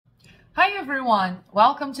Hi everyone,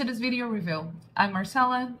 welcome to this video review. I'm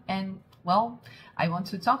Marcella and I want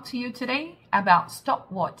to talk to you today about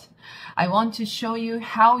Stopwatt. I want to show you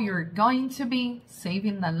how you're going to be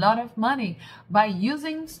saving a lot of money by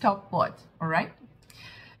using Stopwatt, alright?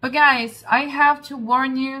 But guys, I have to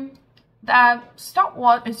warn you that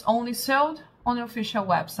Stopwatt is only sold on the official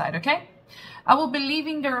website, okay? I will be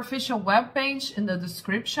leaving their official webpage in the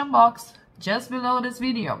description box just below this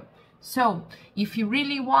video. So if you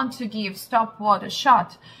really want to give Stopwatt a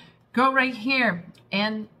shot, go right here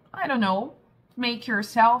and, I don't know, make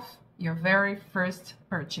yourself your very first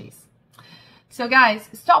purchase. So guys,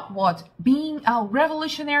 Stopwatt, being a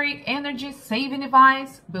revolutionary energy saving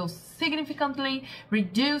device, will significantly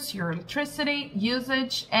reduce your electricity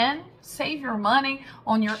usage and save your money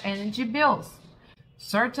on your energy bills.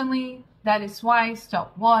 Certainly, that is why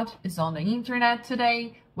Stopwatt is on the internet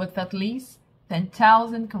today with at least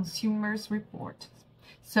 10,000 consumers reported.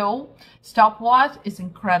 So Stopwatt is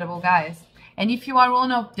incredible, guys. And if you are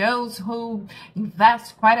one of those who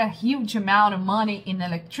invest quite a huge amount of money in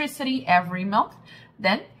electricity every month,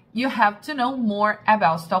 then you have to know more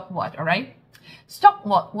about Stopwatt, all right?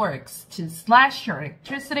 Stopwatt works to slash your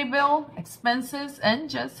electricity bill, expenses, and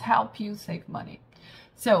just help you save money.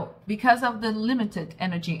 So, because of the limited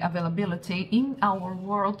energy availability in our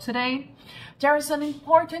world today, there is an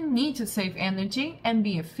important need to save energy and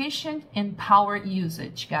be efficient in power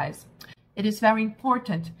usage, guys. It is very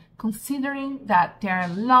important considering that there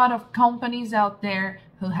are a lot of companies out there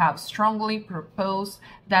who have strongly proposed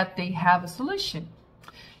that they have a solution.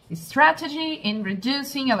 A strategy in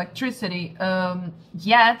reducing electricity,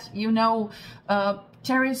 yet,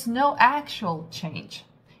 there is no actual change.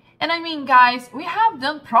 And I mean, guys, we have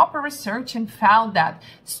done proper research and found that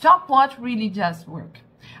Stopwatt really does work.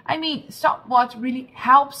 I mean, Stopwatt really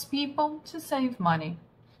helps people to save money.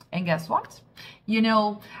 And guess what?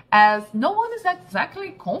 As no one is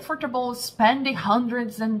exactly comfortable spending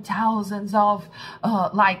hundreds and thousands of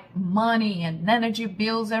money and energy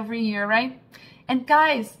bills every year, right? And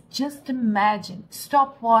guys, just imagine,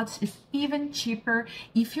 Stopwatt is even cheaper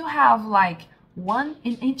if you have one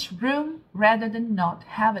in each room rather than not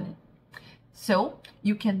having it. So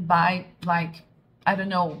you can buy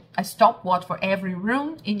a Stopwatt for every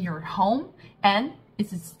room in your home, and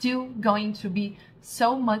it's still going to be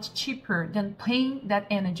so much cheaper than paying that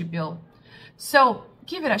energy bill. So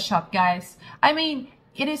give it a shot, guys. I mean,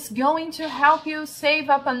 it is going to help you save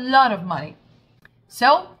up a lot of money.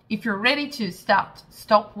 So if you're ready to start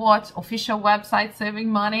Stopwatt's official website saving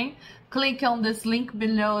money, click on this link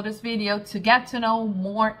below this video to get to know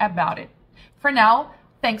more about it. For now,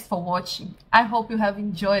 thanks for watching. I hope you have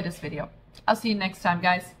enjoyed this video. I'll see you next time,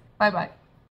 guys. Bye-bye.